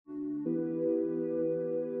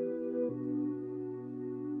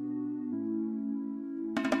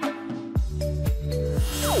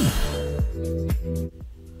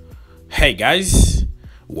Hey guys,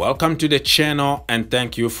 welcome to the channel and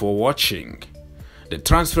thank you for watching. The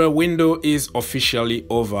transfer window is officially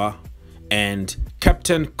over and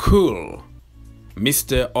Captain Cool,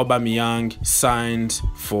 Mr. Aubameyang, signed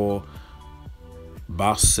for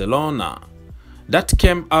Barcelona. That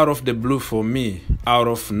came out of the blue for me, out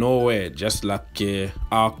of nowhere, just like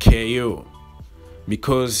RKO,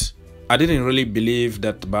 because I didn't really believe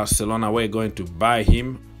that Barcelona were going to buy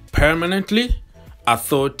him permanently. I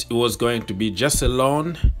thought it was going to be just a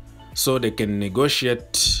loan so they can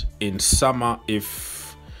negotiate in summer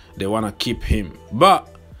if they want to keep him. But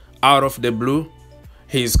out of the blue,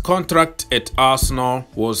 his contract at Arsenal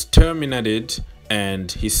was terminated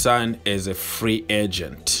and he signed as a free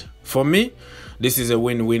agent. For me, this is a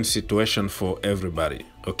win-win situation for everybody,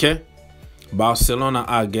 okay? Barcelona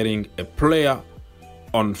are getting a player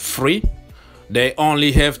on free. They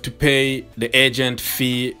only have to pay the agent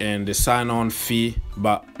fee and the sign-on fee,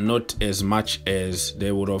 but not as much as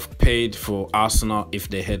they would have paid for Arsenal if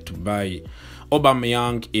they had to buy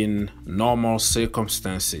Aubameyang in normal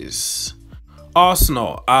circumstances.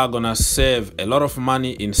 Arsenal are gonna save a lot of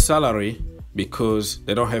money in salary because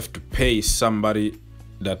they don't have to pay somebody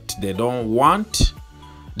that they don't want.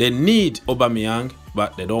 They need Aubameyang,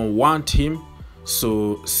 but they don't want him.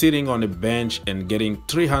 So sitting on the bench and getting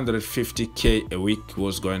 350k a week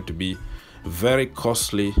was going to be very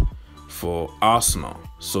costly for Arsenal.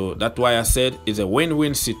 So that's why I said it's a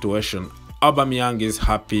win-win situation. Aubameyang is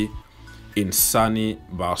happy in sunny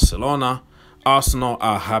Barcelona. Arsenal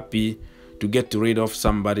are happy to get rid of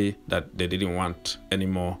somebody that they didn't want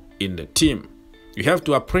anymore in the team. You have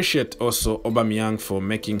to appreciate also Aubameyang for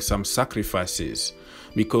making some sacrifices,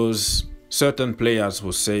 because certain players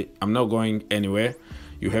will say, I'm not going anywhere.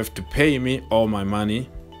 You have to pay me all my money,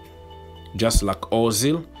 just like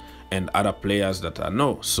Ozil and other players that I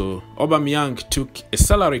know. So Aubameyang took a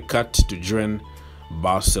salary cut to join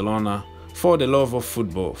Barcelona for the love of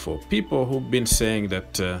football. For people who've been saying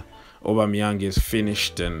that Aubameyang is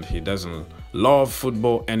finished and he doesn't love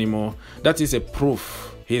football anymore, that is a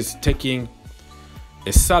proof. He's taking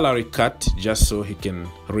a salary cut just so he can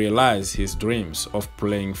realize his dreams of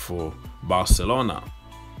playing for Barcelona.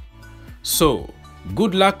 So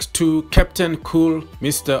good luck to Captain Cool,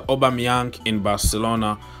 Mr. Aubameyang in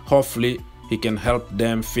Barcelona. Hopefully he can help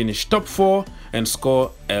them finish top 4 and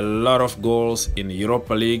score a lot of goals in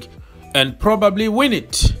Europa League and probably win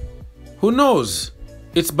it. Who knows?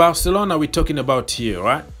 It's Barcelona we're talking about here,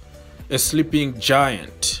 right? A sleeping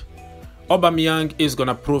giant. Aubameyang is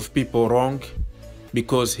gonna prove people wrong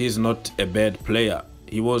because he's not a bad player.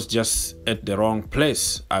 He was just at the wrong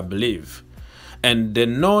place, I believe. And the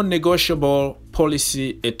non-negotiable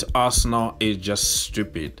policy at Arsenal is just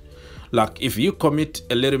stupid. Like, if you commit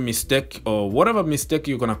a little mistake or whatever mistake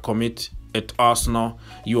you're gonna commit at Arsenal,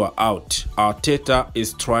 you are out. Arteta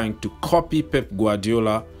is trying to copy Pep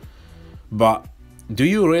Guardiola, but do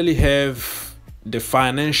you really have the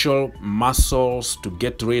financial muscles to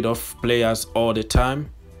get rid of players all the time?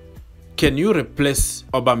 Can you replace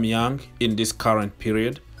Aubameyang in this current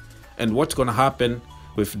period? And what's going to happen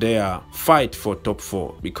with their fight for top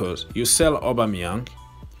 4? Because you sell Aubameyang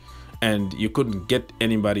and you couldn't get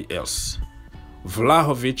anybody else.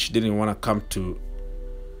 Vlahovic didn't want to come to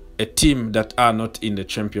a team that are not in the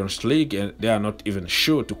Champions League, and they are not even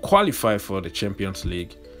sure to qualify for the Champions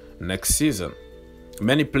League next season.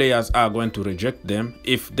 Many players are going to reject them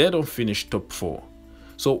if they don't finish top 4.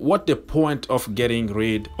 So what's the point of getting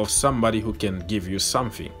rid of somebody who can give you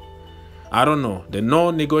something? I don't know. The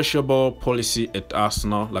non-negotiable policy at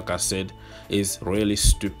Arsenal, like I said, is really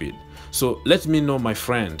stupid. So let me know, my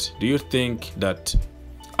friend, do you think that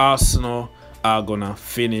Arsenal are gonna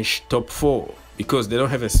finish top 4? Because they don't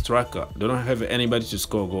have a striker. They don't have anybody to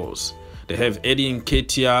score goals. They have Eddie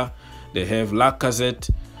Nketiah, they have Lacazette,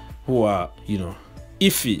 who are, you know,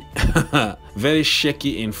 iffy, very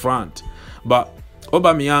shaky in front. But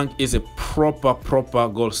Aubameyang is a proper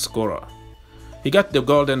goal scorer. He got the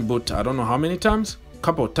golden boot, I don't know how many times,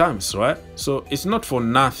 couple of times, right? So it's not for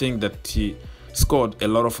nothing that he scored a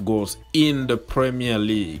lot of goals in the Premier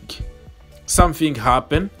League. Something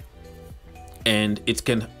happened, and it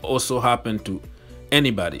can also happen to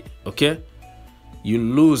anybody, okay? You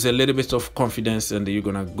lose a little bit of confidence and you're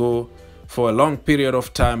gonna go for a long period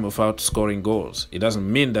of time without scoring goals. It doesn't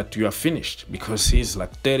mean that you are finished, because he's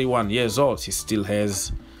like 31 years old. He still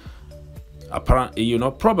has, apparently, you know,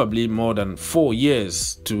 probably more than 4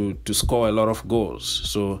 years to score a lot of goals.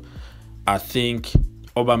 So I think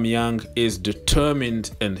Aubameyang is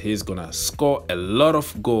determined and he's gonna score a lot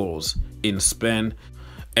of goals in Spain,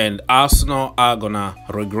 and Arsenal are gonna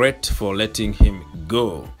regret for letting him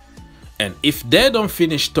go. And if they don't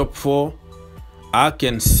finish top 4, I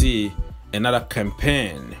can see another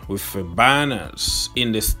campaign with banners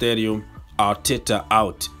in the stadium, Arteta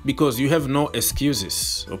out, because you have no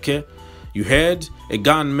excuses, okay? You had a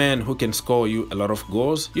gunman who can score you a lot of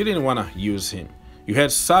goals. You didn't want to use him. You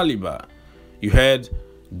had Saliba. You had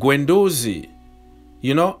Guendouzi.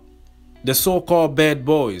 You know, the so-called bad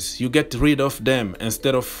boys. You get rid of them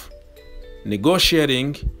instead of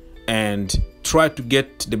negotiating and try to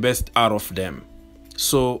get the best out of them.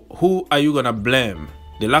 So who are you gonna blame?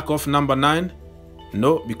 The lack of number 9?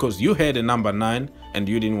 No, because you had a number 9 and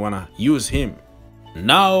you didn't wanna use him.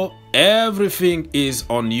 Now everything is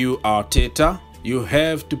on you, Arteta. You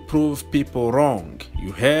have to prove people wrong.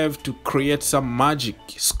 You have to create some magic,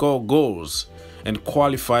 score goals, and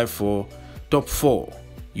qualify for top 4.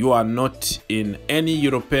 You are not in any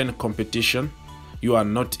European competition. You are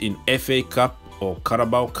not in FA Cup or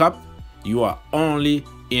Carabao Cup. You are only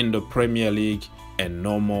in the Premier League, and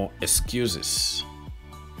no more excuses.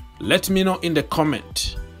 Let me know in the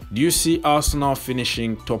comment, do you see Arsenal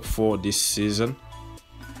finishing top 4 this season?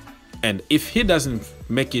 And if he doesn't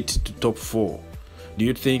make it to top 4, do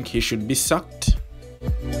you think he should be sacked?